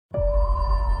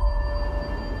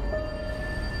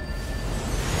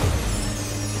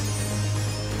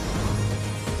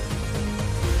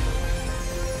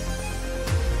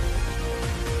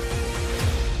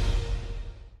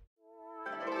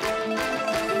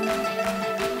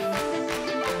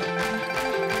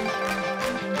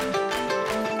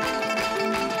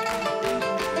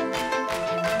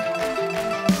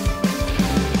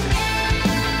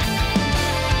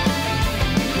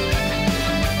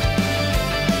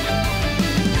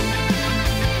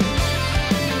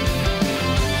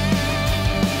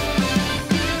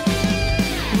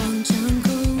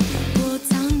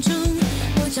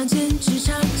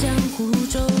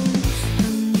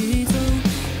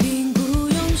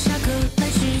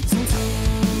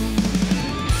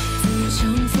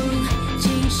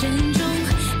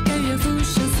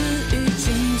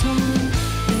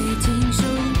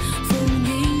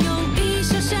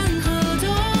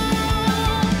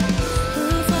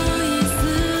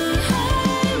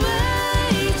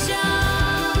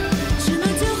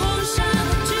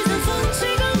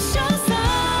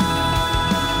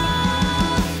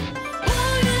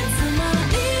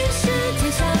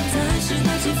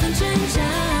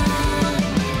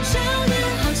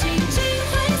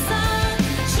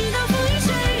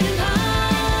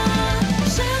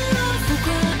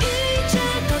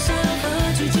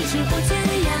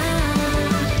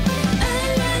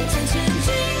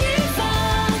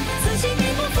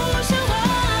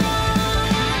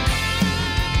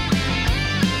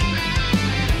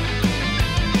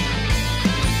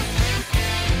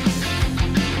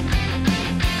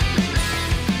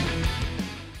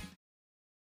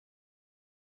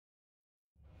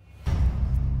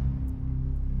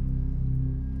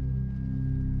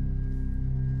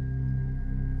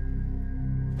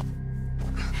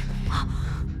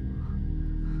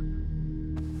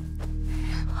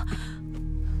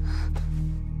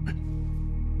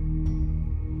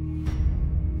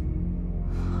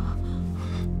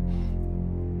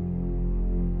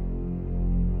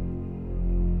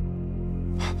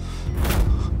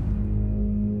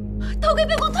都给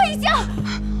本宫退下！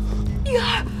玉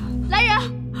儿，来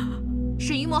人，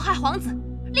沈鱼谋害皇子，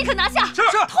立刻拿下！是，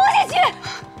拖下去！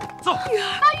走。玉儿，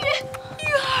阿玉，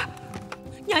玉儿，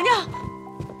娘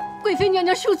娘，贵妃娘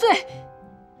娘恕罪。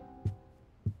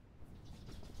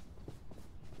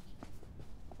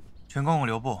全公公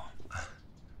留步，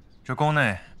这宫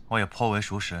内我也颇为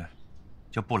熟识，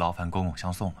就不劳烦公公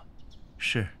相送了。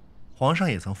是，皇上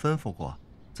也曾吩咐过，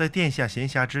在殿下闲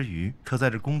暇之余，可在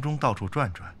这宫中到处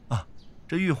转转啊。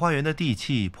这御花园的地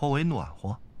气颇为暖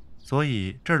和，所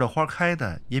以这儿的花开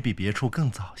的也比别处更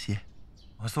早些。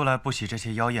我素来不喜这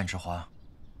些妖艳之花，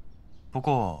不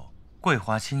过桂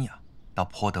花清雅，倒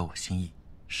颇得我心意。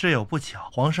事有不巧，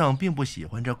皇上并不喜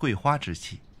欢这桂花之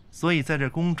气，所以在这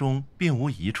宫中并无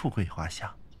一处桂花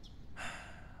香。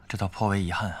这倒颇为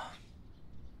遗憾啊。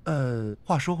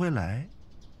话说回来，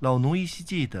老奴依稀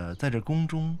记得，在这宫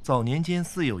中早年间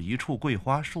似有一处桂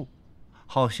花树，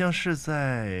好像是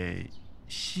在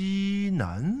西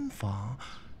南方。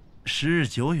时日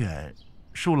久远，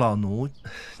恕老奴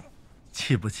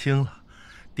记不清了，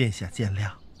殿下见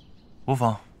谅。无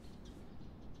妨。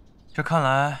这看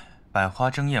来百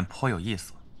花争艳颇有意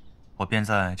思，我便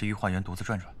在这御花园独自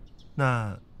转转。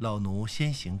那老奴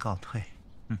先行告退。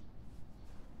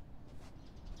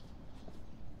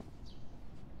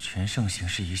全盛行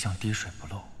事一向滴水不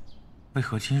漏，为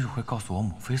何今日会告诉我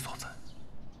母妃所在？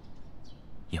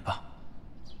也罢，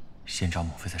先找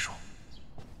母妃再说。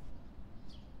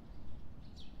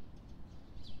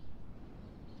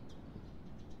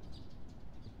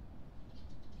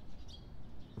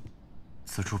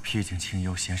此处僻静清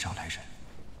幽，鲜少来人。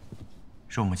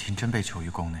若母亲真被囚于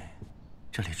宫内，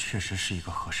这里确实是一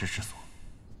个合适之所。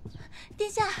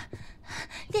殿下，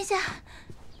殿下，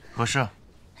何事？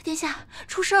殿下，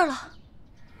出事了！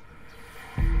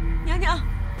娘娘，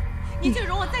您就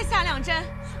容我再下2针，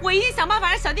我一定想办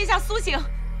法让小殿下苏醒。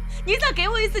您再给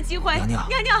我一次机会，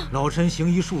娘娘。老臣行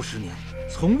医数十年，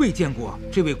从未见过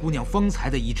这位姑娘方才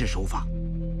的医治手法，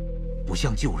不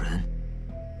像救人，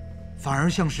反而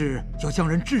像是要将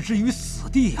人置之于死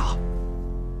地呀！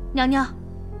娘娘，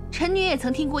臣女也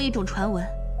曾听过一种传闻，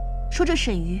说这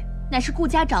沈鱼乃是顾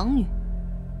家长女。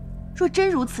若真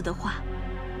如此的话，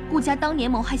顾家当年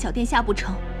谋害小殿下不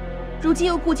成，如今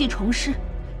又故技重施，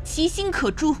其心可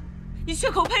诛。你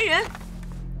血口喷人！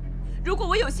如果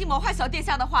我有心谋害小殿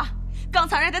下的话，刚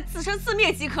才让他自生自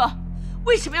灭即可，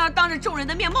为什么要当着众人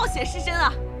的面冒险失身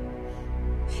啊？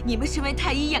你们身为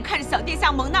太医，眼看着小殿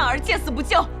下蒙难而见死不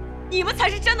救，你们才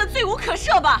是真的罪无可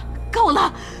赦吧？够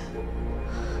了！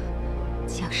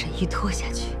将沈鱼拖下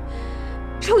去，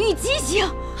处以极刑！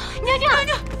娘娘，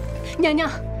娘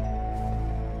娘，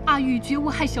阿玉绝无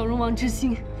害小荣王之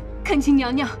心，恳请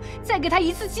娘娘再给他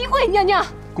一次机会。娘娘，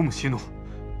姑母息怒，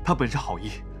他本是好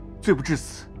意，罪不至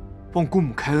死，望姑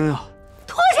母开恩啊！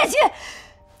拖下去！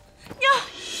娘，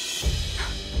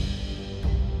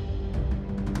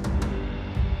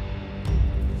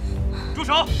住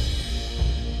手！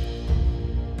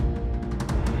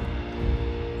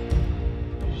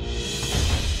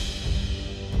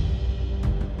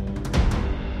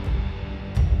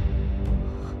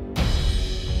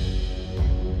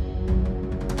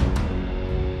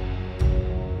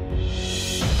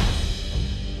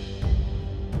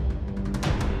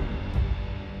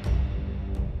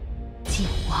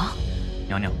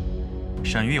娘娘，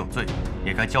沈鱼有罪，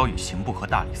也该交予刑部和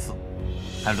大理寺，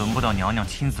还轮不到娘娘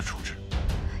亲自处置。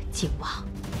靖王，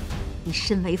你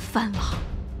身为藩王，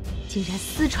竟然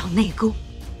私闯内宫，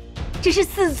这是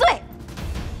死罪！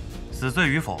死罪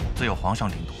与否，自有皇上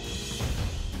定夺。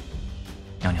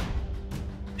娘娘，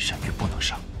沈鱼不能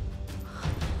杀。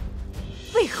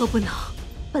为何不能？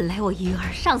本来我鱼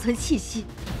儿尚存气息，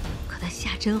可他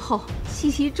下针后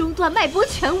气息中断，脉搏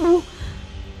全无。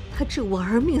他置我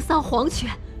儿命丧黄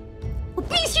泉，我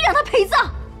必须让他陪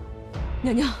葬。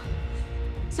娘娘，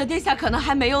小殿下可能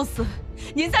还没有死，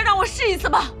您再让我试一次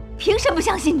吧。凭什么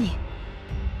相信你？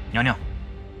娘娘，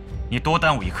你多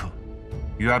耽误一刻，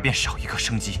鱼儿便少一个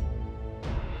生机。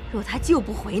若他救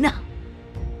不回呢？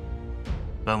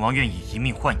本王愿以一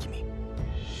命换一命。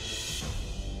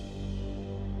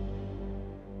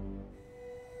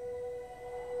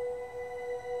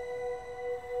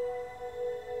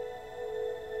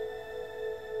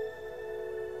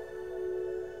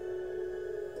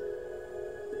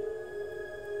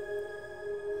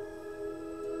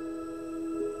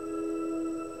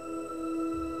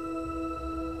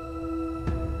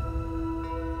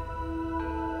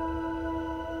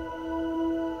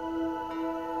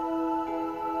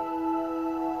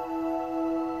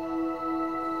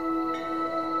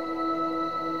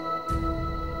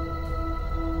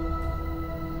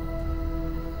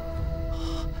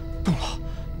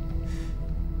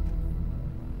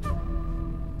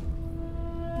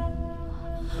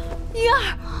云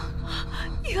儿，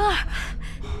云儿，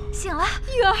醒了，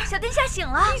云儿，小殿下醒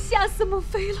了，你吓死孟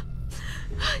非了，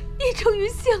你终于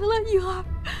醒了，云儿。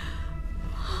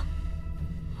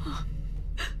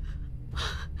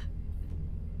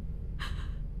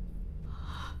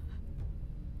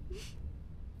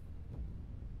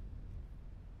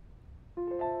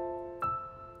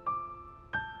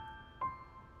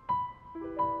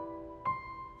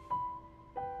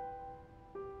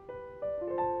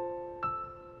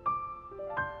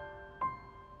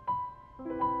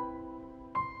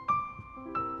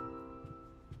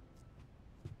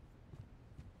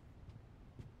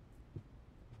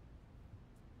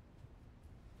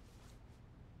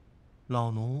老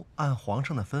奴按皇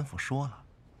上的吩咐说了，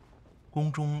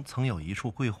宫中曾有一处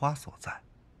桂花所在，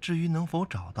至于能否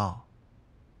找到，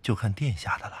就看殿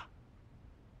下的了。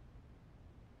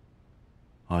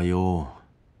阿优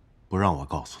不让我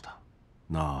告诉他，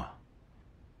那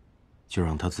就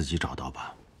让他自己找到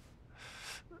吧。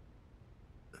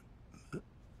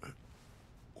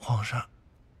皇上，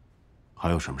还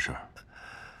有什么事儿？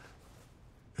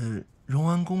荣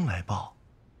安宫来报，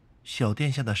小殿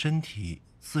下的身体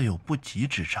自有不吉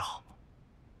之兆，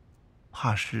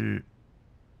怕是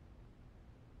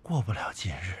过不了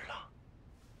今日了。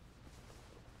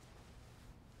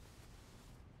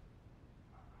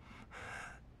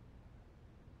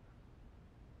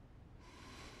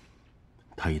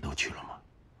太医都去了吗？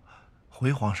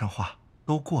回皇上话，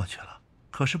都过去了。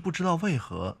可是不知道为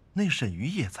何那沈鱼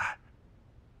也在。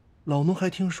老奴还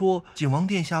听说景王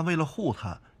殿下为了护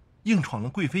他，硬闯了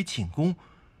贵妃寝宫。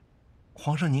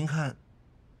皇上您看，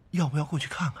要不要过去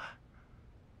看看？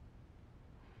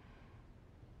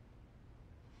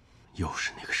又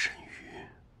是那个沈鱼。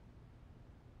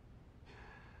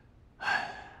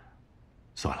唉，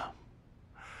算了，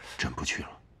朕不去了。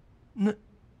那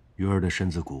鱼儿的身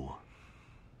子骨，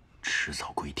迟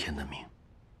早归天的命。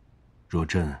若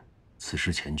朕此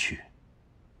时前去，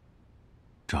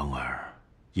张儿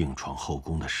硬闯后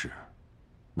宫的事，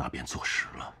那便坐实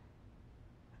了。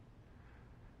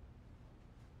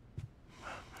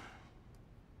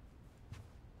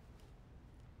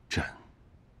朕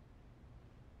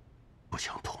不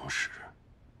想同时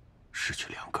失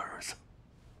去2个儿子。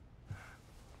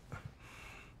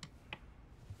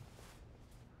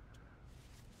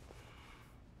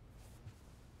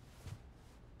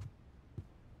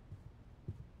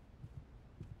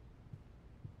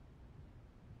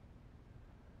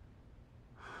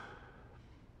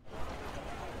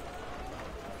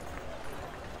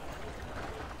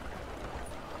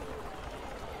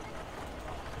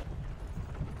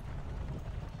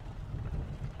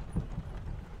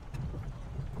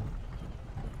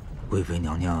贵妃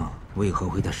娘娘为何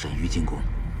会带沈鱼进宫？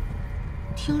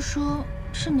听说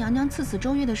是娘娘赐死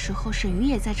周月的时候，沈鱼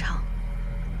也在场，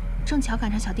正巧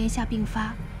赶上小殿下病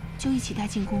发，就一起带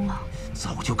进宫了。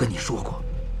早就跟你说过，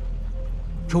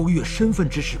周月身份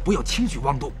之事不要轻举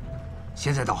妄动。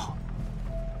现在倒好，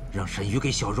让沈鱼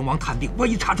给小荣王探病，万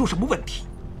一查出什么问题。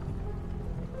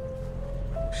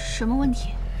什么问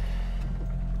题？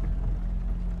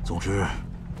总之，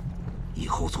以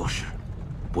后做事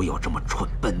不要这么蠢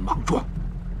笨莽撞。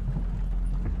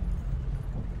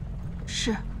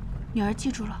是，女儿记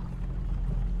住了。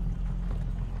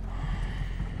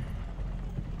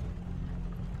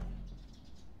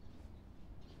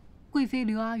贵妃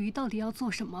刘阿谀到底要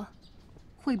做什么？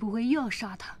会不会又要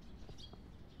杀她？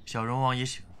小荣王已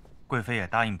醒，贵妃也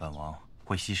答应本王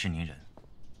会息事宁人。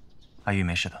阿谀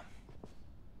没事的。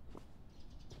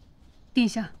殿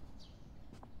下，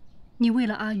你为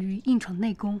了阿谀硬闯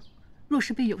内宫，若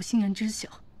是被有心人知晓，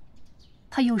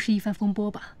怕又是一番风波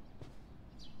吧？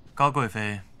高贵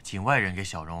妃请外人给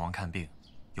小荣王看病，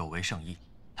有违圣意，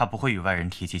她不会与外人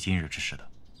提及今日之事的。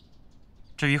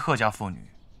至于贺家妇女，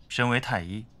身为太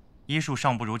医，医术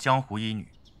尚不如江湖医女，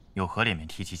有何脸面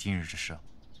提及今日之事？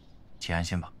请安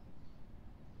心吧。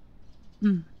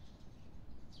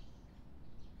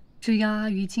只要阿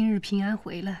谀今日平安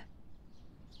回来，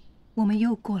我们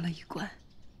又过了一关。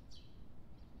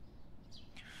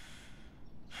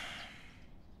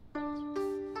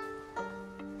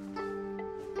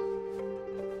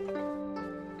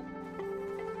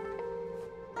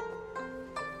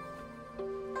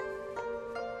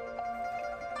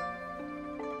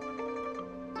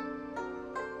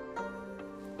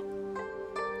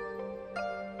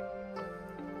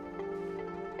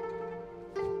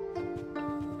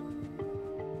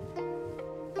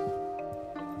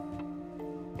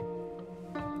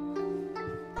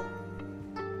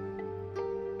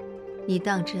你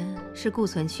当真是顾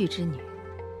存绪之女？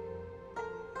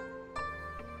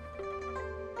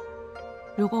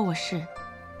如果我是，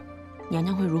娘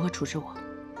娘会如何处置我？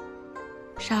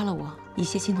杀了我以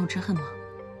泄心头之恨吗？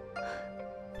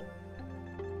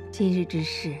今日之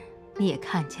事你也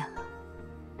看见了，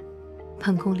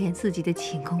本宫连自己的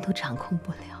寝宫都掌控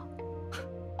不了，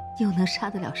又能杀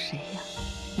得了谁呀？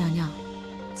娘娘，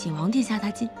景王殿下他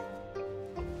今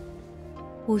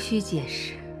无需解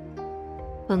释，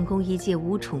本宫一介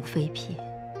无宠妃嫔，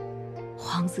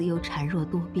皇子又孱弱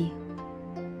多病，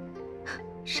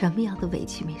什么样的委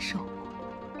屈没受过？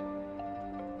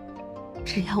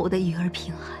只要我的鱼儿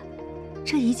平安，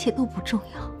这一切都不重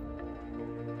要。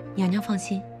娘娘放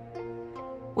心，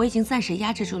我已经暂时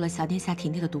压制住了小殿下体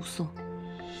内的毒素，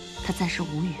他暂时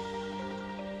无语。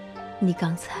你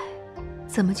刚才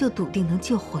怎么就笃定能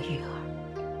救活鱼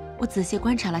儿？我仔细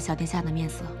观察了小殿下的面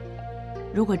色，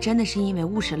如果真的是因为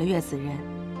误食了月子仁，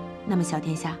那么小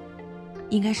殿下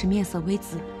应该是面色微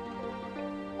紫。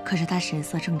可是他神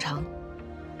色正常，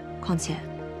况且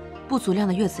不足量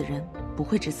的月子仁不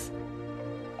会致死。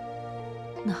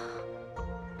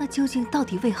那究竟到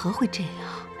底为何会这样？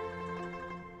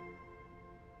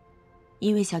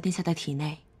因为小殿下的体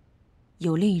内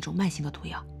有另一种慢性的毒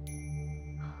药。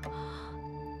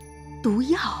毒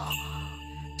药？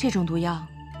这种毒药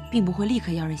并不会立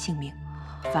刻要人性命，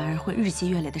反而会日积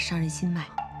月累的伤人心脉，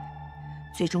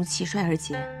最终气衰而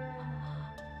竭。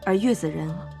而月子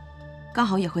仁刚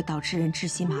好也会导致人窒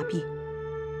息麻痹，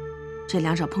这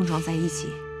两者碰撞在一起，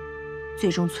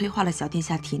最终催化了小殿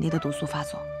下体内的毒素发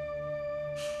作。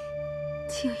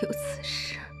竟有此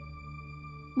事！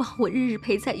望我日日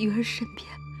陪在鱼儿身边，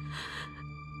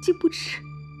竟不知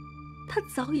他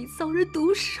早已遭人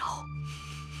毒手。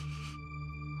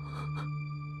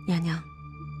娘娘，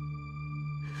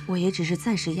我也只是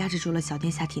暂时压制住了小殿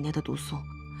下体内的毒素，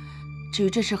至于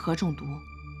这是何种毒，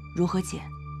如何解，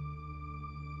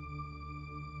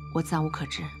我暂无可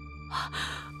知。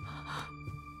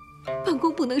本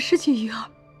宫不能失去鱼儿，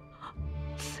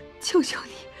求求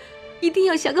你，一定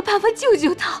要想个办法救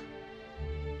救他。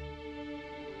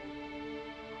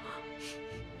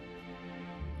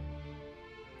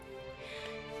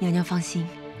娘娘放心，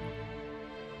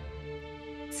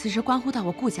此事关乎到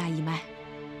我顾家一脉，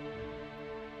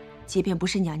即便不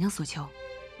是娘娘所求，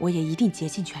我也一定竭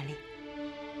尽全力。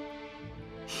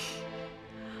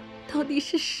到底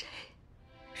是谁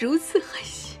如此狠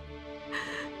心，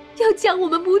要将我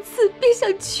们母子逼向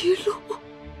绝路？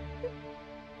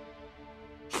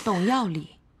懂药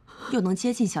理又能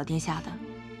接近小殿下的，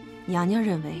娘娘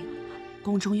认为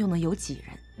宫中又能有几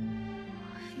人？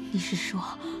你是说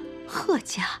贺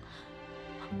家？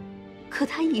可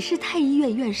他已是太医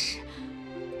院院士，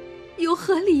有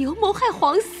何理由谋害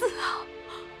皇嗣啊？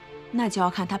那就要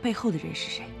看他背后的人是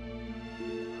谁。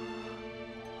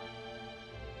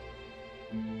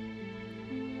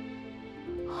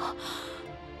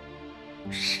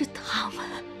是他们。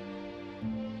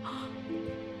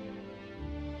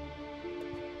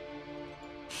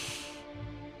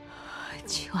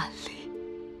权力、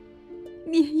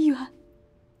孽缘，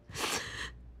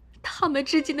他们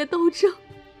之间的斗争，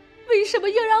为什么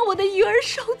要让我的鱼儿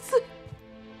受罪？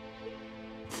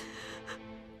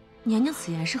娘娘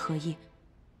此言是何意？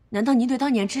难道您对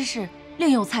当年之事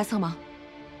另有猜测吗？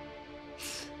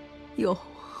有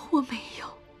或没有，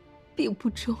并不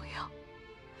重要。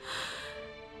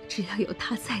只要有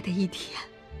他在的一天，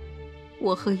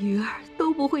我和鱼儿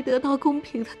都不会得到公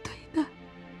平的对待。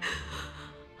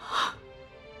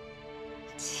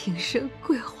情深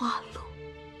桂花落，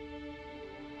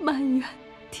满园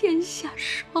天下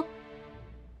霜。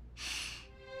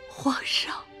皇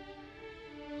上，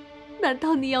难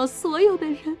道你要所有的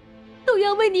人都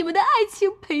要为你们的爱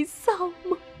情陪葬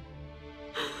吗？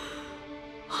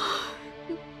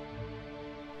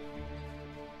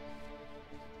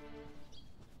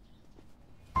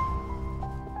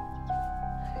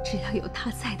只要有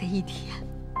他在的一天，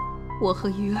我和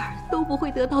鱼儿都不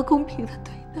会得到公平的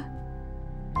对待。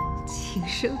情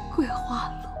深桂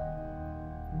花落，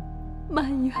满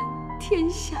园天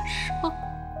下霜。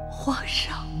皇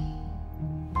上，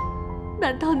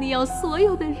难道你要所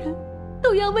有的人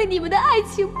都要为你们的爱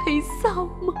情陪葬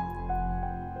吗？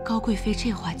高贵妃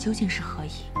这话究竟是何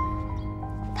意？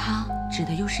她指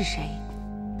的又是谁？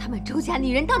他们周家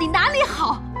女人到底哪里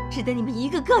好，值得你们一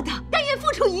个个的甘愿付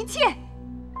出一切？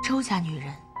周家女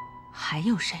人，还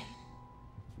有谁？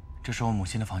这是我母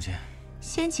亲的房间。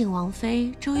先景王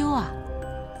妃周幽啊，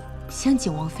先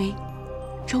景王妃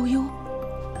周幽，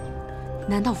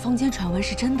难道坊间传闻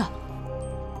是真的？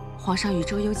皇上与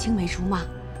周幽青梅竹马，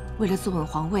为了坐稳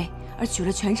皇位而娶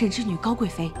了权臣之女高贵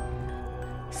妃，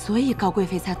所以高贵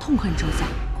妃才痛恨周家，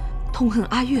痛恨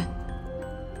阿月。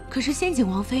可是先景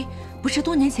王妃不是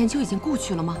多年前就已经故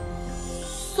去了吗？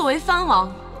作为藩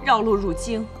王，绕路入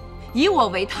京，以我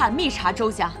为探，密查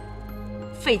周家，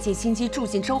费尽心机住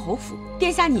进周侯府。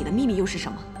殿下，你的秘密又是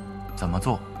什么？怎么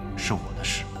做是我的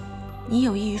事。你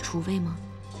有意于除魏吗？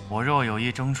我若有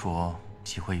意征除，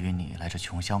岂会与你来这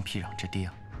穷乡僻壤之地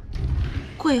啊？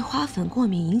桂花粉过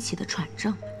敏引起的喘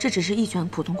症，这只是一卷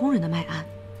普通工人的脉案，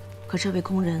可这位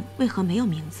工人为何没有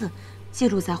名字记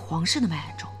录在皇室的脉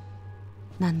案中？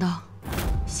难道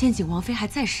先景王妃还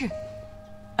在世，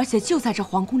而且就在这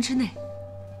皇宫之内？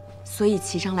所以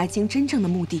齐璋来京真正的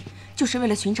目的，就是为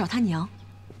了寻找他娘。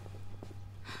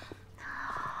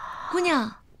姑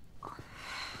娘，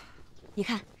你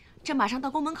看，这马上到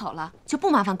宫门口了，就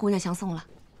不麻烦姑娘相送了。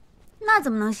那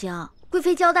怎么能行？贵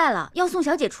妃交代了，要送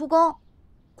小姐出宫。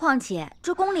况且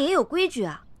这宫里也有规矩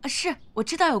啊。是，我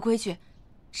知道有规矩。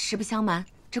实不相瞒，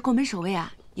这宫门守卫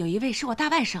啊，有一位是我大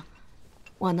外甥，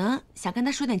我呢想跟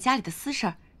他说点家里的私事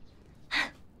儿，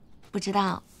不知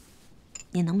道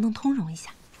你能不能通融一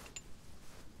下？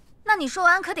那你说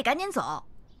完可得赶紧走，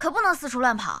可不能四处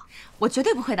乱跑。我绝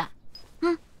对不会的。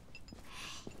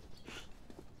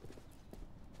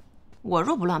我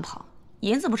若不乱跑，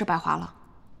银子不是白花了？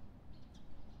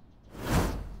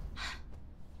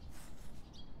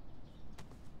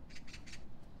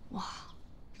哇，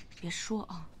别说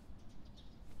啊，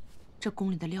这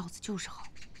宫里的料子就是好。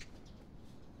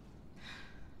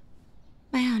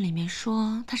脉案里面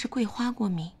说他是桂花过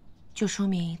敏，就说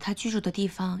明他居住的地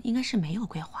方应该是没有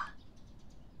桂花。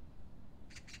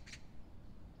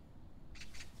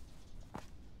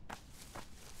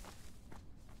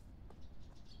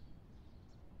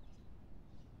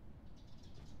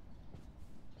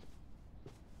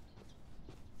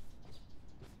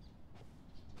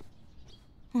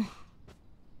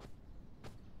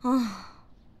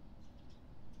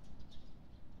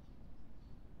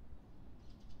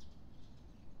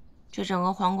这整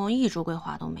个皇宫一株桂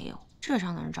花都没有，这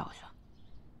上哪能找去？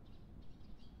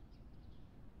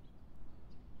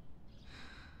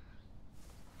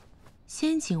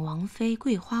先景王妃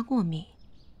桂花过敏，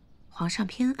皇上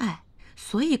偏爱，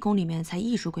所以宫里面才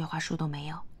一株桂花树都没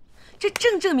有。这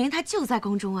正证明她就在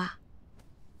宫中啊。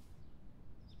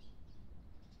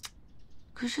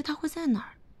可是她会在哪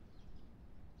儿？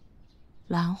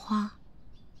兰花。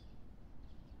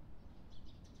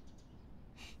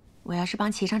我要是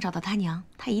帮齐璋找到他娘，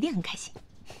他一定很开心。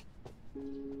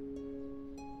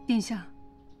殿下，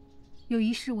有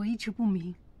一事我一直不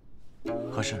明。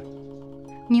何事？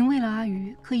您为了阿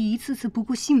谀可以一次次不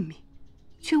顾性命，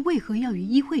却为何要与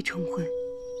依惠成婚？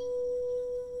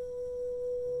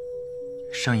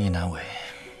圣意难违。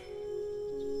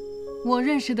我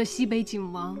认识的西北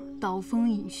景王，刀锋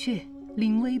饮血，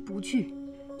临危不惧，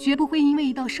绝不会因为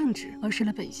一道圣旨而失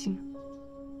了本心。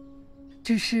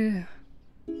只是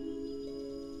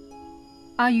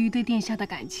阿谀对殿下的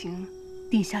感情，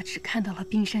殿下只看到了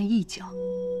冰山一角。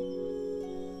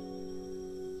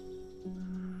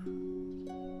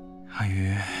阿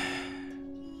谀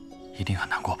一定很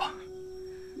难过吧？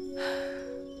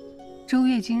周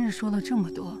月今日说了这么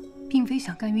多，并非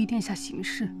想干预殿下行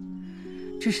事，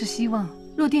只是希望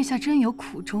若殿下真有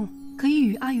苦衷，可以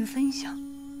与阿谀分享。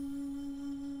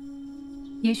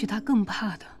也许他更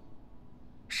怕的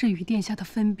是与殿下的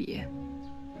分别。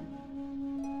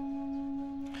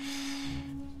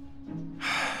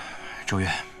周月，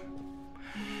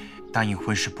答应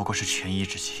婚事不过是权宜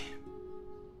之计，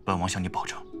本王向你保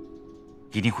证，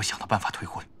一定会想到办法退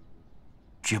婚，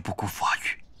绝不辜负阿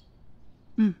谀。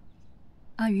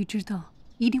阿谀知道，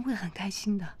一定会很开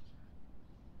心的。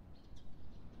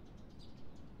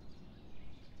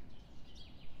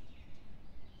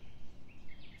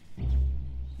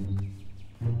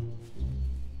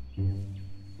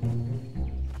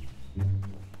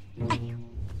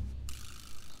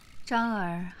张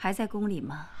儿还在宫里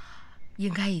吗？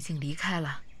应该已经离开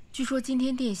了。据说今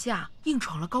天殿下硬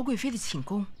闯了高贵妃的寝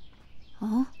宫。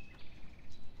哦，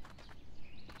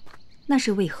那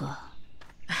是为何？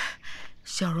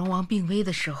小荣王病危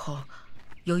的时候，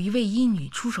有一位医女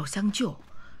出手相救。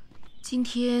今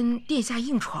天殿下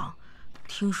硬闯，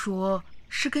听说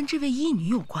是跟这位医女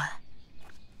有关。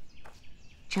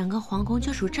整个皇宫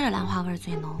就属这儿兰花味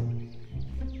最浓，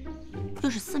又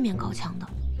是四面高墙的，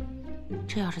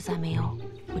这要是再没有，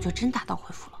我就真打道回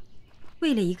府了。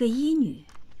为了一个医女？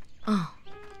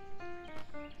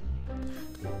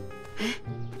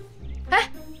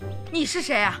哎，你是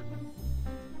谁啊？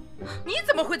你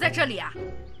怎么会在这里啊？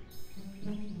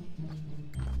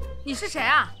你是谁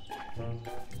啊？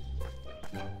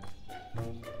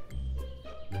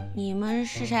你们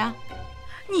是谁啊？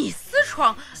你私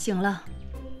闯！行了，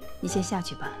你先下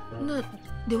去吧。那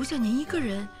留下您一个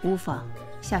人？无妨，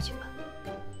下去吧。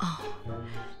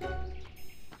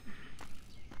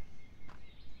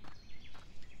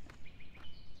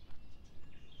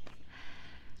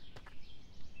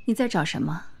你在找什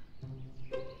么？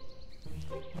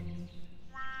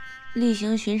例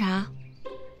行巡查。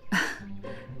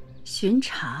巡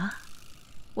查？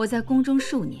我在宫中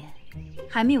数年，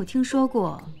还没有听说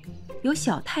过有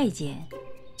小太监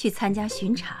去参加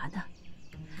巡查的，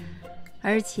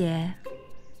而且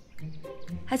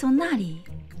还从那里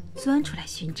钻出来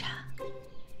巡查。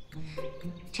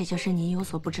这就是您有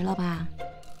所不知了吧？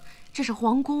这是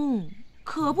皇宫，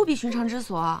可不比寻常之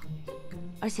所。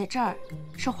而且这儿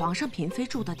是皇上嫔妃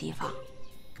住的地方，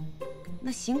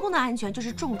那行宫的安全就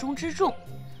是重中之重。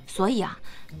所以啊，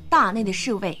大内的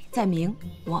侍卫在明，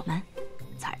我们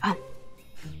在暗。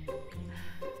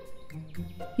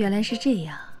原来是这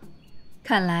样，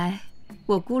看来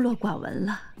我孤陋寡闻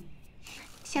了。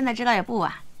现在知道也不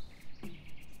晚。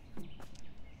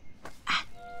哎，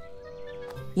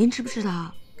您知不知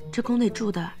道这宫内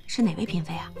住的是哪位嫔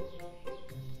妃啊？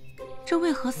这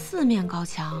为何四面高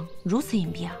墙，如此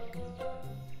隐蔽啊？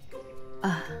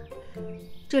啊，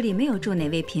这里没有住哪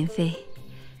位嫔妃，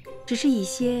只是一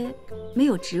些没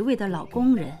有职位的老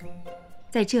宫人，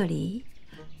在这里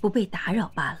不被打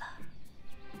扰罢了。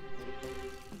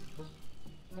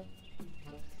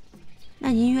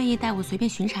那您愿意带我随便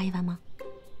巡查一番吗？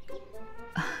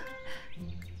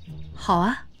好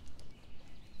啊。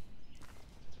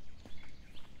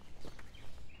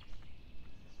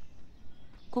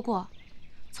姑姑，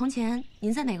从前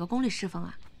您在哪个宫里侍奉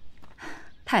啊？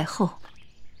太后。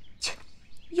切，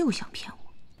又想骗我。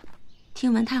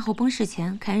听闻太后崩逝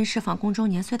前开恩释放宫中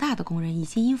年岁大的宫人以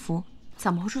金阴符，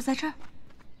怎么会住在这儿？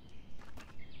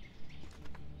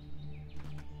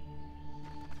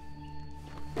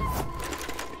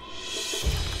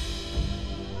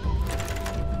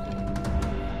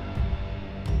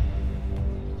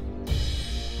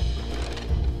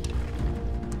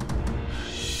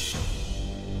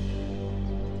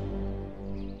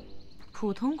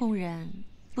普通宫人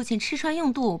不仅吃穿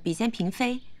用度比肩嫔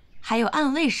妃，还有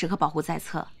暗卫时刻保护在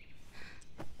侧。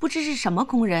不知是什么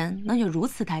宫人能有如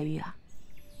此待遇啊？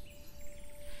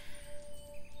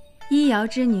一瑶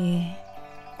之女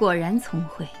果然聪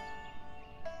慧。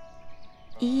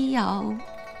一瑶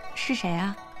是谁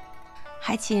啊？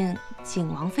还请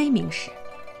景王妃明示。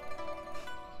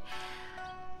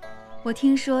我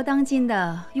听说当今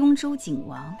的雍州景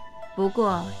王不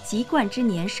过籍贯之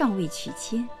年尚未娶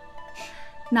亲，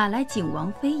哪来景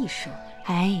王妃一说？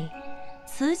哎，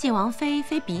此景王妃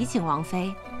非彼景王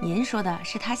妃，您说的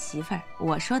是他媳妇儿，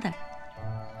我说的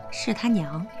是他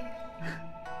娘。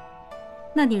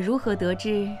那你如何得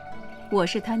知我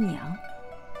是他娘？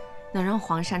能让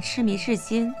皇上痴迷至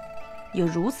今，有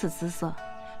如此姿色，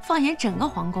放眼整个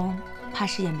皇宫，怕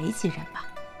是也没几人吧。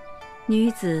女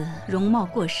子容貌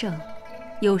过剩，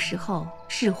有时候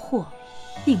是祸，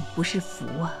并不是福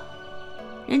啊。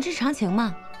人之常情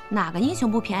嘛，哪个英雄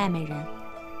不偏爱美人？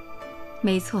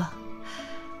没错，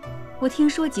我听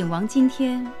说景王今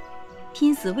天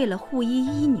拼死为了护医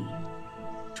医女，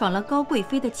闯了高贵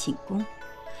妃的寝宫。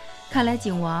看来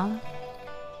景王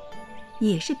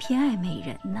也是偏爱美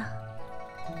人呐。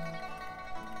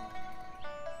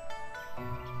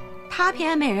他偏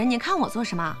爱美人，你看我做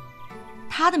什么？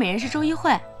他的美人是周一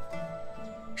慧。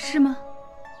是吗？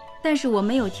但是我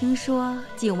没有听说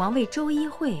景王为周一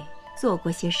慧做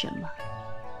过些什么。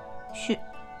许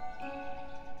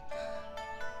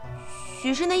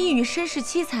是那一女身世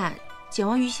凄惨，景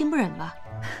王于心不忍吧？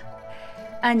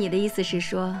按你的意思是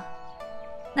说，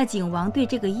那景王对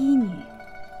这个医女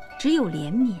只有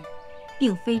怜悯，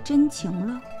并非真情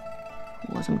了？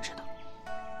我怎么知道？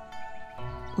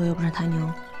我又不是他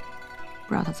娘，不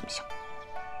知道他怎么想。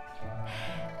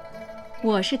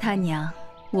我是他娘，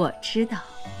我知道。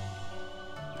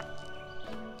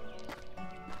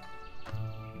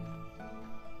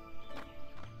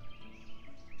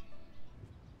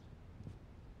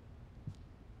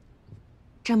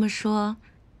这么说，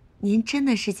您真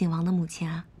的是景王的母亲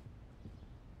啊？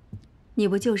你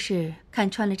不就是看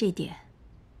穿了这点，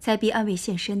才逼暗卫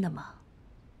现身的吗？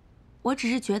我只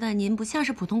是觉得您不像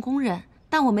是普通宫人，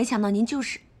但我没想到您就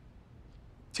是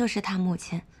他母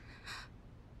亲。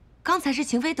刚才是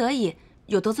情非得已，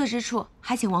有得罪之处，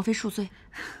还请王妃恕罪。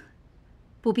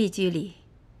不必拘礼，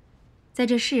在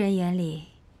这世人眼里，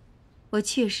我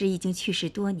确实已经去世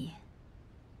多年，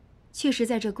确实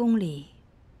在这宫里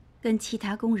跟其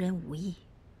他宫人无异。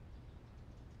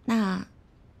那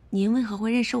您为何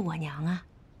会认识我娘啊？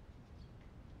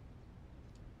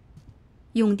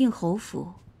永定侯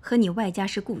府和你外家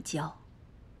是故交，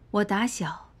我打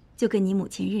小就跟你母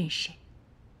亲认识，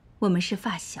我们是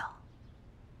发小。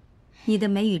你的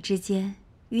眉宇之间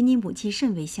与你母亲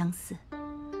甚为相似，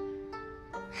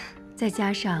再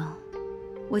加上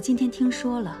我今天听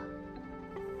说了，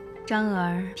张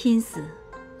儿拼死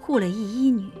护了一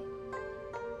医女，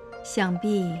想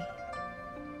必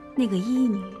那个医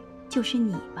女就是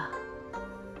你吧？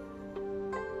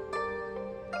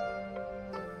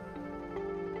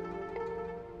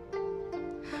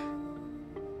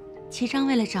齐璋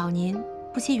为了找您，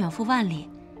不惜远赴万里。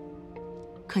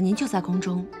可您就在宫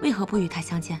中，为何不与他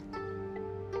相见？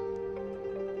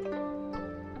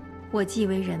我既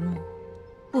为人母，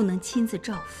不能亲自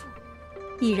照拂，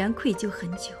已然愧疚很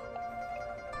久。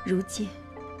如今，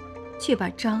却把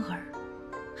张儿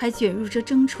还卷入这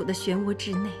争储的漩涡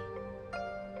之内，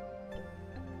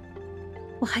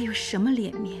我还有什么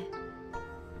脸面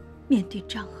面对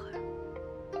张儿？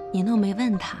您都没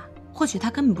问他，或许他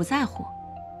根本不在乎。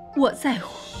我在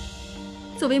乎，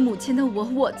作为母亲的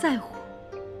我在乎。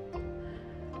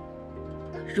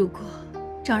如果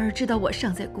张儿知道我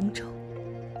尚在宫中，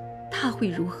他会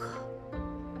如何？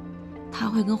他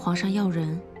会跟皇上要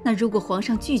人。那如果皇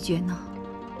上拒绝呢？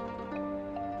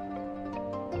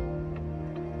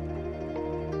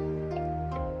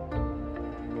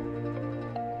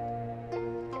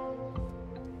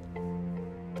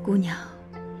姑娘，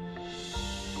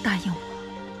答应我，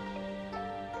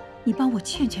你帮我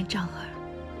劝劝张儿，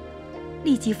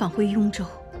立即返回雍州，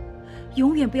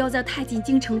永远不要在太进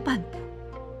京城半步。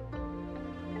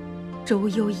周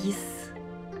忧已死，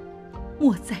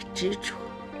莫再执着。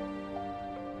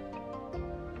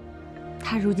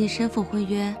他如今身负婚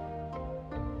约，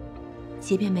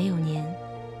即便没有您，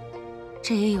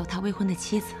这也有他未婚的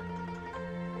妻子。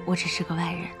我只是个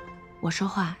外人，我说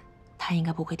话他应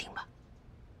该不会听吧？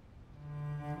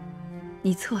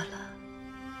你错了，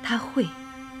他会。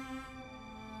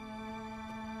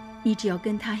你只要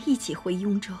跟他一起回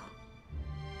雍州，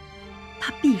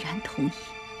他必然同意。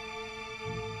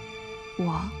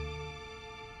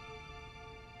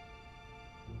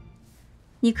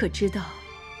你可知道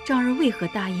张儿为何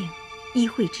答应医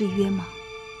会之约吗？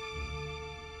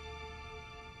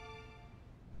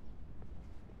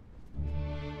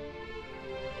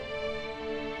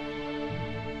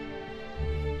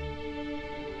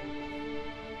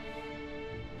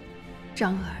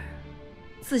张儿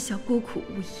自小孤苦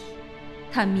无依，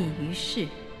他敏于事，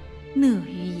讷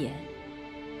于言。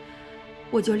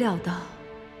我就料到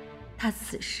他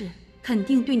此事肯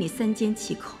定对你三缄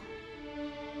其口，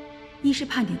一是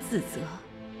怕你自责，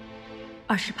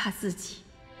二是怕自己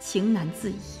情难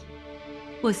自抑。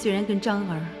我虽然跟张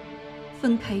儿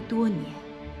分开多年，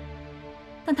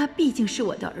但他毕竟是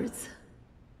我的儿子，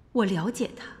我了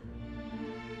解他。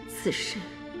此事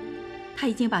他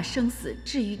已经把生死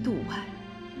置于度外，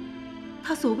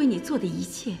他所为你做的一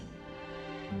切，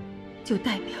就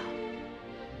代表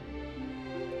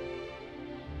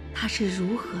他是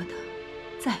如何的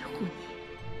在乎你。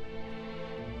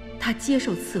他接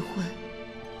受赐婚，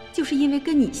就是因为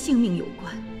跟你性命有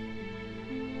关。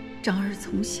张儿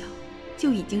从小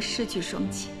就已经失去双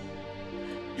亲，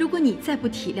如果你再不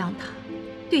体谅他，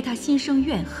对他心生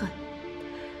怨恨，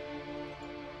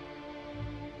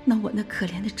那我那可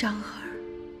怜的张儿，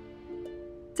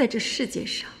在这世界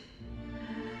上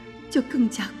就更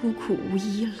加孤苦无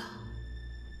依了。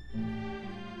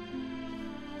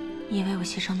你为我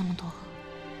牺牲那么多，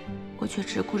我却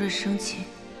只顾着生气、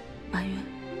埋怨、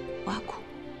挖苦、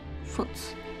讽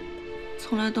刺，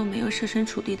从来都没有设身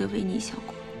处地的为你想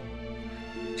过。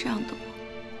这样的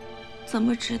我，怎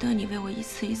么值得你为我一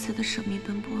次一次的舍命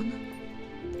奔波呢？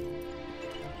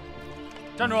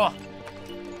站住！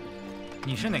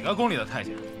你是哪个宫里的太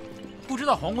监？不知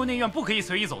道皇宫内院不可以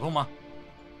随意走动吗？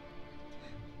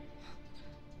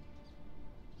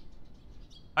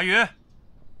阿宇，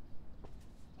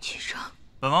齐璋，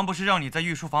本王不是让你在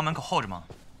御书房门口候着吗？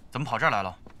怎么跑这儿来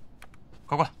了？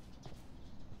快过来！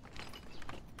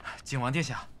景王殿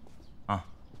下，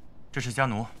这是家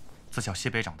奴，自小西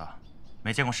北长大，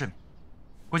没见过世面，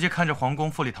估计看着皇宫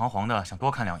富丽堂皇的，想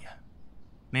多看两眼，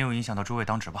没有影响到诸位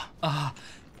当值吧？啊，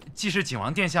既是景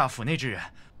王殿下府内之人，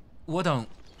我等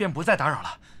便不再打扰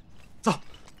了。走。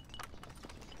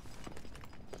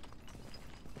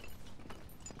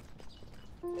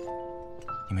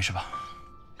你没事吧？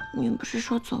您不是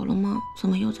说走了吗？怎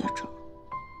么又在这儿？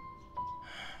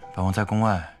本王在宫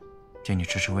外见你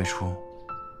迟迟未出，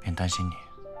便担心你。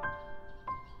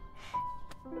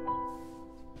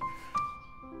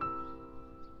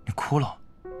你哭了？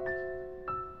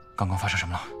刚刚发生什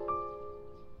么了？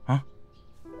啊？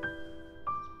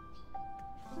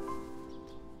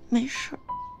没事，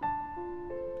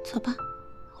走吧，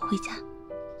回家。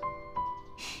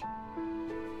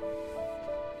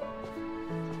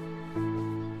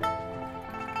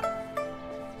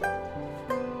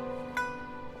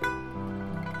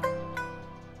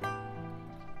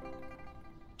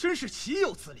真是岂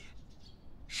有此理！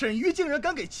沈鱼竟然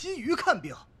敢给其余看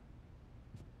病，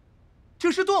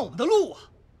这是断我们的路啊！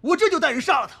我这就带人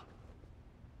杀了他。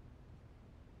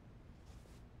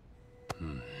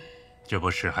这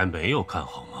不是还没有看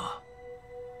好吗？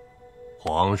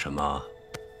慌什么？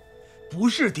不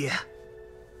是爹，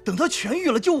等他痊愈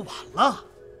了就晚了。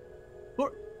不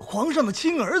是皇上的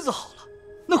亲儿子好了，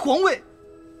那皇位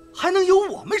还能有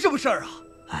我们什么事儿啊？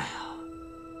哎呀，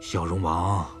小荣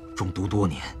王中毒多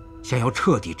年，想要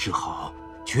彻底治好，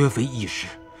绝非易事。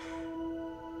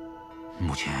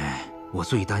目前我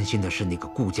最担心的是那个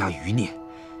顾家余孽，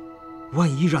万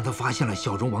一让他发现了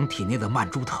小荣王体内的曼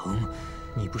珠藤，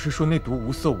你不是说那毒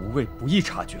无色无味，不易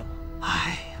察觉吗？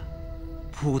哎呀，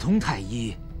普通太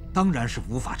医当然是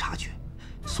无法察觉，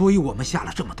所以我们下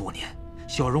了这么多年，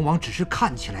小荣王只是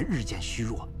看起来日渐虚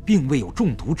弱，并未有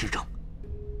中毒之症。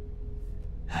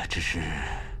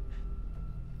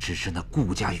只是那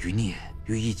顾家余孽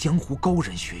与一江湖高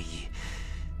人学医，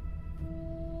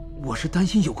我是担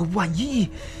心有个万一。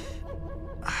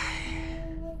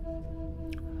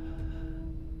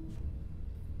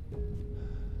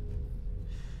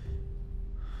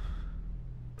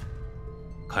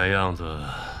看样子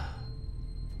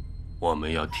我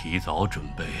们要提早准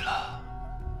备了。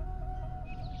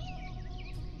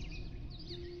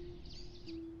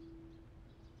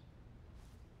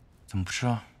怎么不吃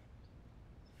啊？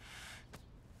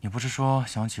你不是说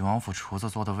想起王府厨子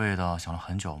做的味道，想了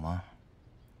很久吗？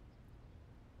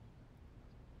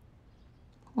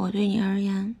我对你而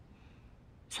言，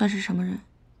算是什么人？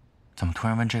怎么突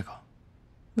然问这个？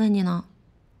问你呢。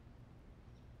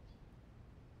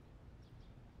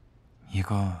一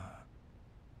个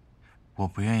我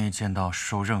不愿意见到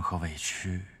受任何委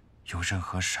屈、有任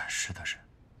何闪失的人。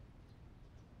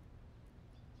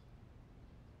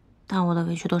但我的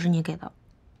委屈都是你给的。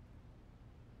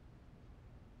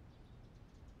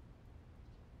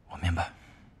我明白。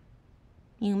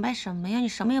明白什么呀？你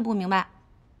什么也不明白。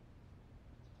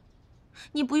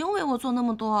你不用为我做那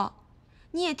么多，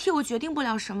你也替我决定不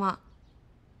了什么。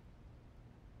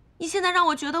你现在让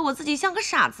我觉得我自己像个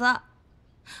傻子。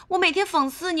我每天讽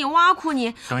刺你、挖苦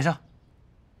你。等一下，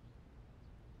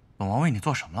本王为你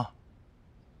做什么了？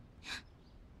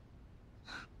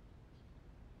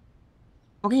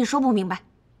我跟你说不明白。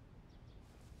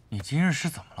你今日是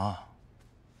怎么了？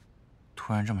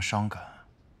突然这么伤感，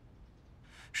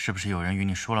是不是有人与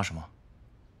你说了什么？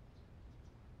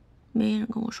没人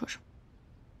跟我说什么，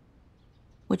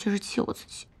我就是气我自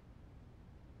己。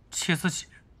气自己？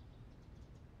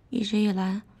一直以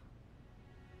来，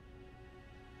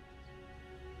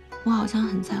我好像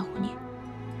很在乎你，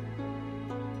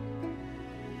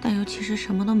但又其实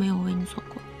什么都没有为你做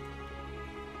过。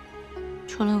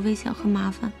除了危险和麻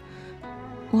烦，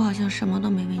我好像什么都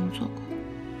没为你做过。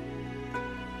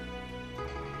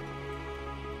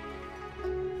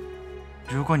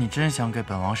如果你真想给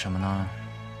本王什么呢，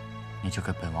你就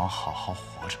给本王好好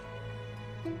活着。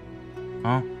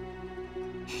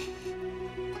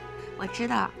我知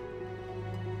道，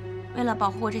为了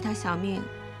保护我这条小命，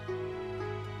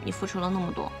你付出了那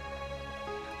么多。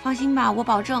放心吧，我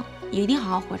保证也一定好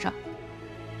好活着。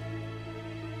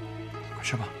快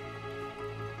吃吧。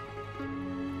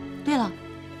对了，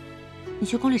你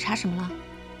去宫里查什么了？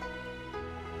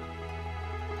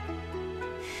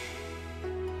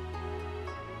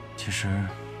其实，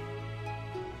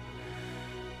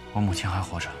我母亲还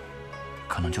活着，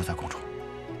可能就在宫中。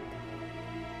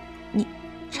你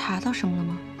查到什么了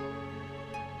吗？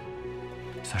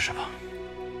算是吧。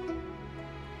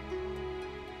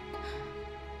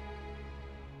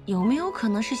有没有可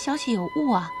能是消息有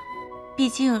误啊？毕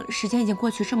竟时间已经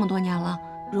过去这么多年了。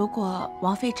如果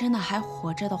王妃真的还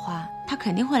活着的话，她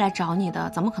肯定会来找你的，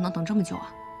怎么可能等这么久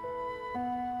啊？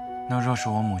那若是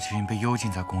我母亲被幽禁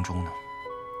在宫中呢？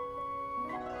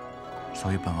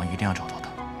所以本王一定要找到她，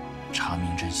查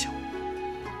明真相。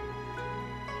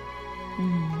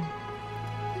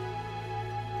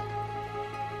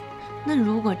那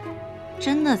如果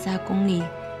真的在宫里，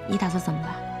你打算怎么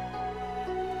办？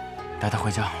带她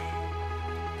回家。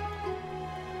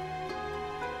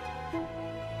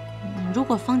如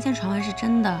果坊间传闻是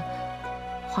真的，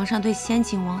皇上对先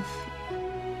秦王妃，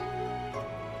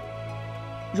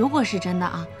如果是真的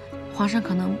啊，皇上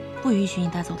可能不允许你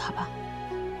带走她吧？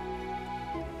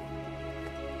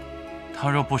他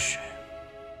若不许，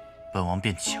本王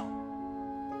便请。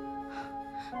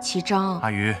齐璋，阿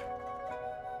鱼，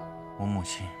我母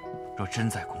亲若真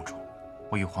在宫中，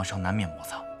我与皇上难免摩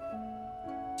擦。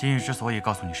今日之所以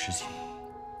告诉你实情，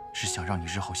是想让你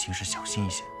日后行事小心一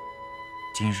些。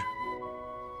今日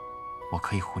我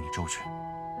可以护你周全，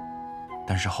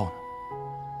但日后呢？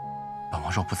本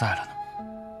王若不在了呢？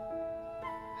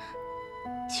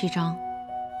齐璋，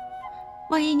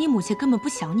万一你母亲根本不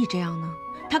想你这样呢？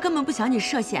她根本不想你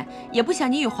涉险，也不想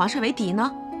你与皇上为敌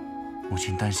呢？母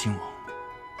亲担心我，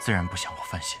自然不想我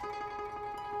犯险。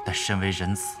但身为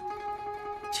人子，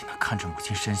岂能看着母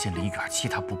亲身陷囹圄而弃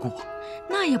她不顾？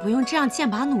那也不用这样剑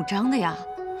拔弩张的呀。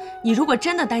你如果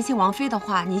真的担心王妃的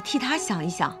话，你替她想一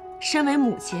想。身为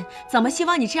母亲，怎么希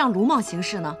望你这样鲁莽行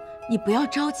事呢？你不要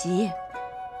着急，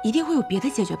一定会有别的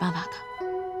解决办法的。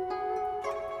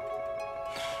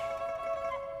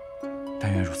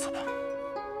但愿如此吧。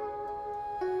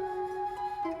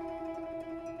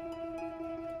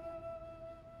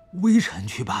微臣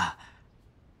去办。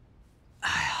哎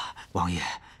呀，王爷，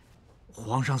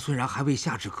皇上虽然还未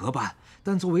下旨革办，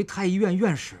但作为太医院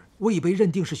院士，我已被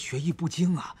认定是学艺不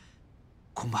精啊，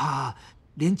恐怕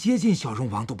连接近小荣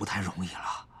王都不太容易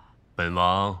了。本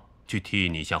王去替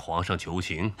你向皇上求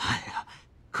情。哎呀，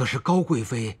可是高贵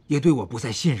妃也对我不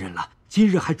再信任了，今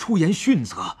日还出言训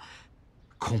责，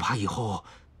恐怕以后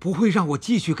不会让我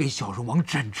继续给小荣王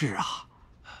诊治啊。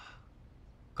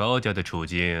高家的处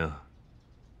境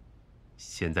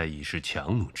现在已是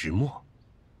强弩之末，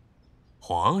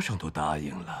皇上都答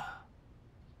应了，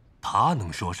他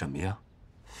能说什么呀？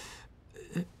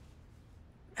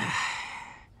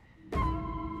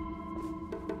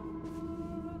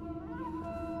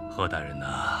贺大人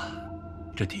呐，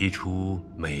这提出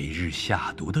每日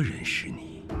下毒的人是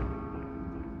你，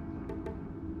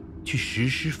去实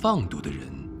施放毒的人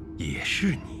也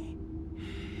是你，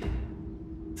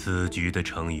此局的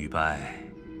成与败，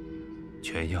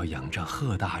全要仰仗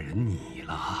贺大人你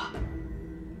了。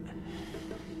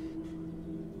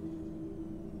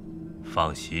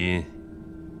放心，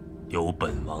有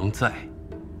本王在，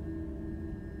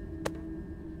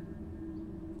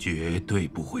绝对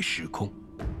不会失控。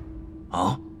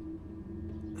啊！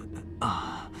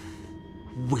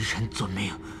微臣遵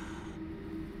命。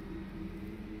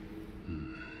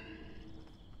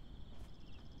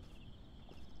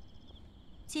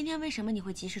今天为什么你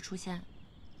会及时出现？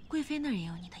贵妃那儿也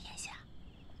有你的眼线。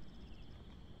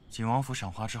景王府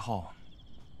赏花之后，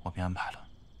我便安排了。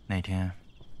那天，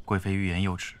贵妃欲言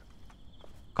又止。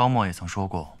高墨也曾说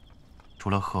过，除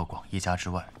了贺广一家之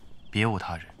外，别无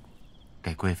他人，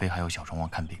给贵妃还有小荣王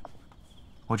看病。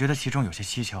我觉得其中有些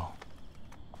蹊跷，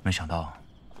没想到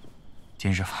今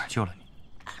日反而救了你。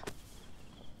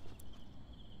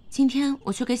今天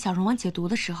我去给小荣王解毒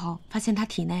的时候，发现他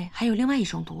体内还有另外一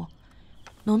种毒，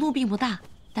浓度并不大，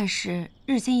但是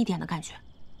日进一点的感觉。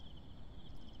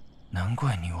难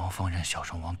怪宁王放任小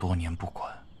荣王多年不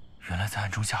管，原来在暗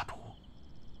中下毒，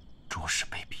着实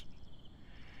卑鄙。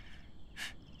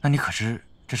那你可知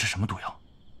这是什么毒药？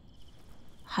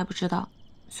还不知道，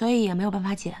所以也没有办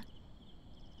法解。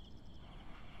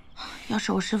要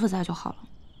是我师父在就好了。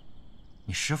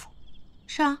你师父？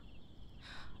是啊，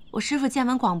我师父见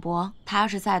闻广博，他要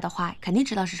是在的话，肯定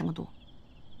知道是什么毒。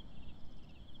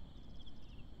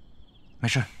没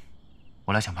事，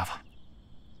我来想办法。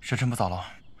时辰不早了，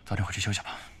早点回去休息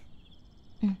吧。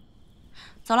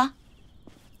走了。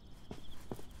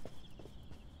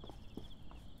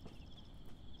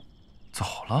走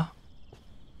了？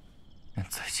连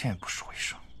再见也不说一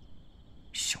声，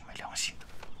秀没良心的。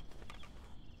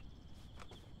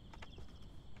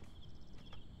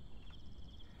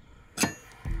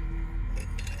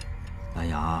南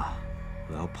阳，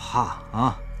不要怕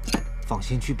啊，放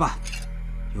心去办，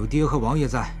有爹和王爷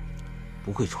在，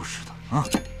不会出事的啊。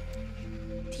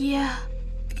爹，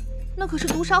那可是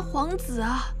毒杀皇子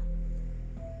啊，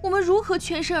我们如何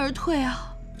全身而退啊？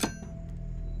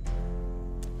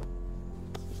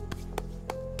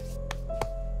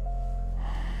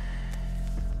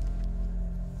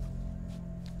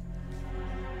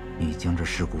你将这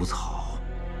尸骨草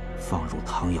放入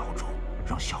汤药中，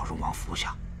让小荣王服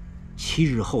下。7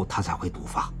日后他才会毒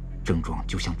发，症状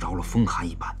就像着了风寒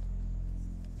一般。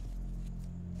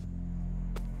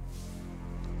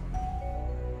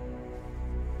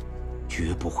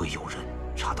绝不会有人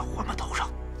插到我们头上。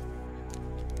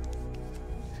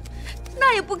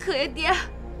那也不可呀，爹。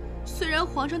虽然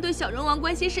皇上对小荣王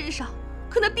关心甚少，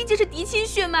可那毕竟是嫡亲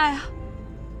血脉啊。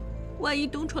万一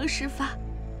东窗事发，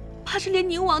怕是连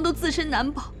宁王都自身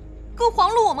难保，更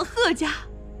遑论我们贺家。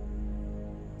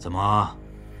怎么？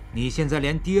你现在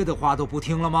连爹的话都不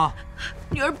听了吗？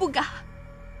女儿不敢。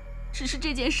只是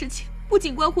这件事情不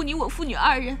仅关乎你我父女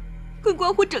2人，更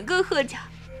关乎整个贺家。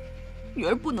女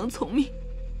儿不能从命，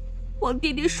望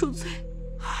爹爹恕罪。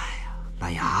哎呀，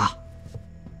兰雅，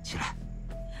起来。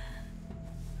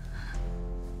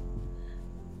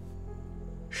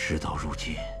事到如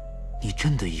今，你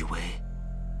真的以为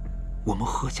我们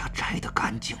贺家摘得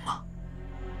干净吗？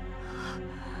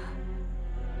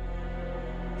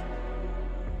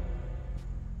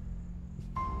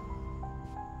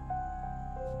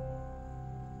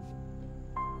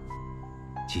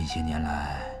近些年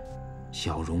来，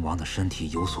小荣王的身体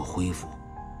有所恢复，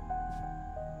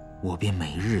我便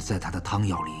每日在他的汤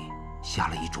药里下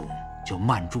了一种叫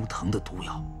曼珠藤的毒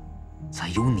药，才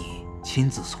由你亲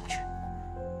自送去。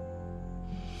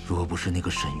若不是那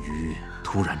个沈鱼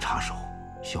突然插手，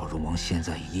小荣王现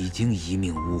在已经一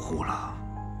命呜呼了。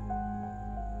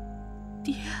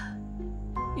爹，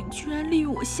你居然利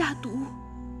用我下毒，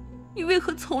你为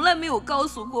何从来没有告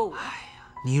诉过我？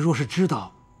你若是知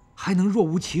道，还能若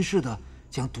无其事地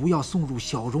将毒药送入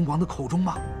小荣王的口中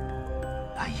吗？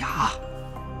哎呀，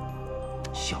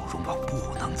小荣王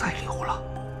不能再留了，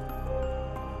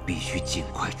必须尽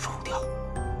快除掉，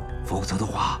否则的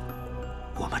话，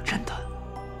我们真的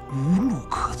无路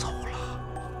可走了。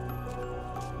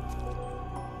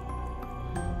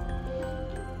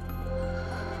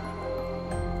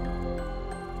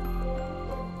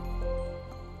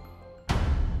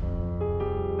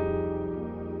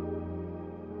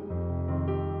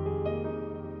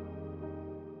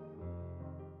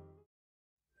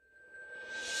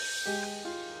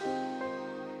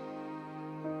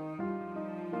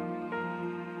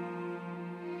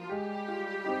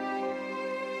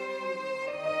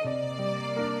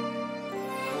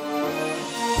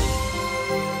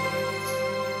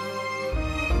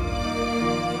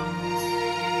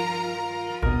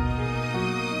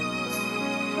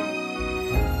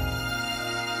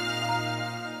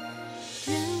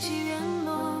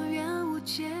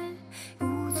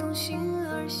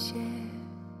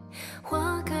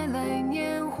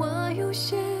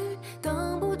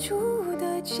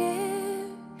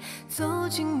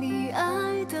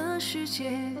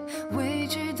未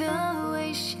知的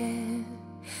危险，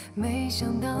没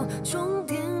想到终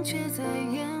点却在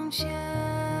眼前，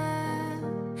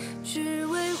只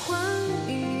为换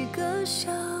一个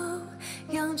笑，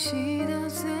扬起的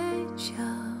嘴角，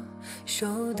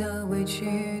受的委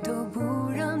屈都不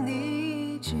让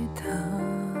你知道，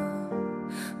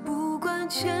不管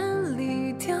千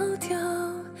里迢迢，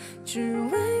只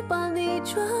为把你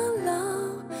抓牢，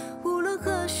无论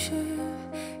何时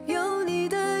有你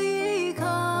的依靠，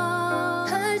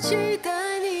还期待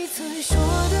你曾说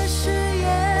的誓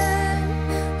言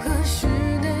何时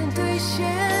能兑现，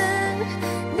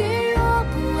你若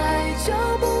不爱就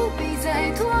不必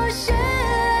再妥协，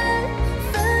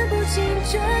分不清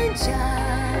真假，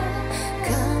看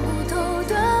不透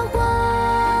的谎，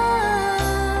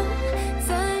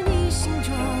在你心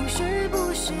中是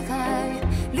不是还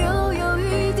留有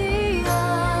余地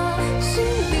啊，心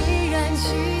里燃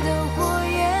起的火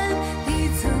焰一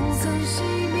层层熄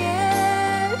灭，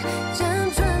辗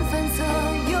转反侧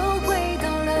又回到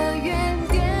了原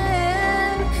点，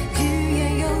欲言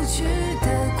又止的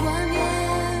观念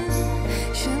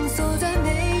深锁在眉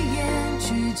眼之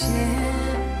间，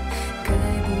该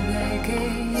不该给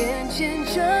眼前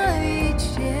这一切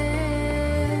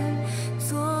做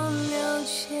了解。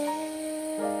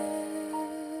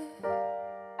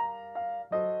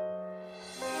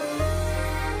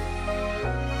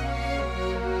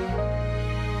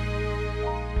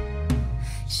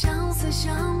相思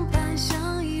相伴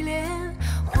相依恋，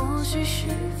或许是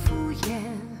敷衍，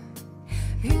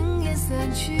云烟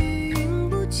散去云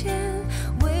不见，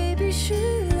未必是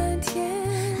蓝天，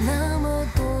那么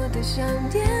多的想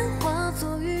念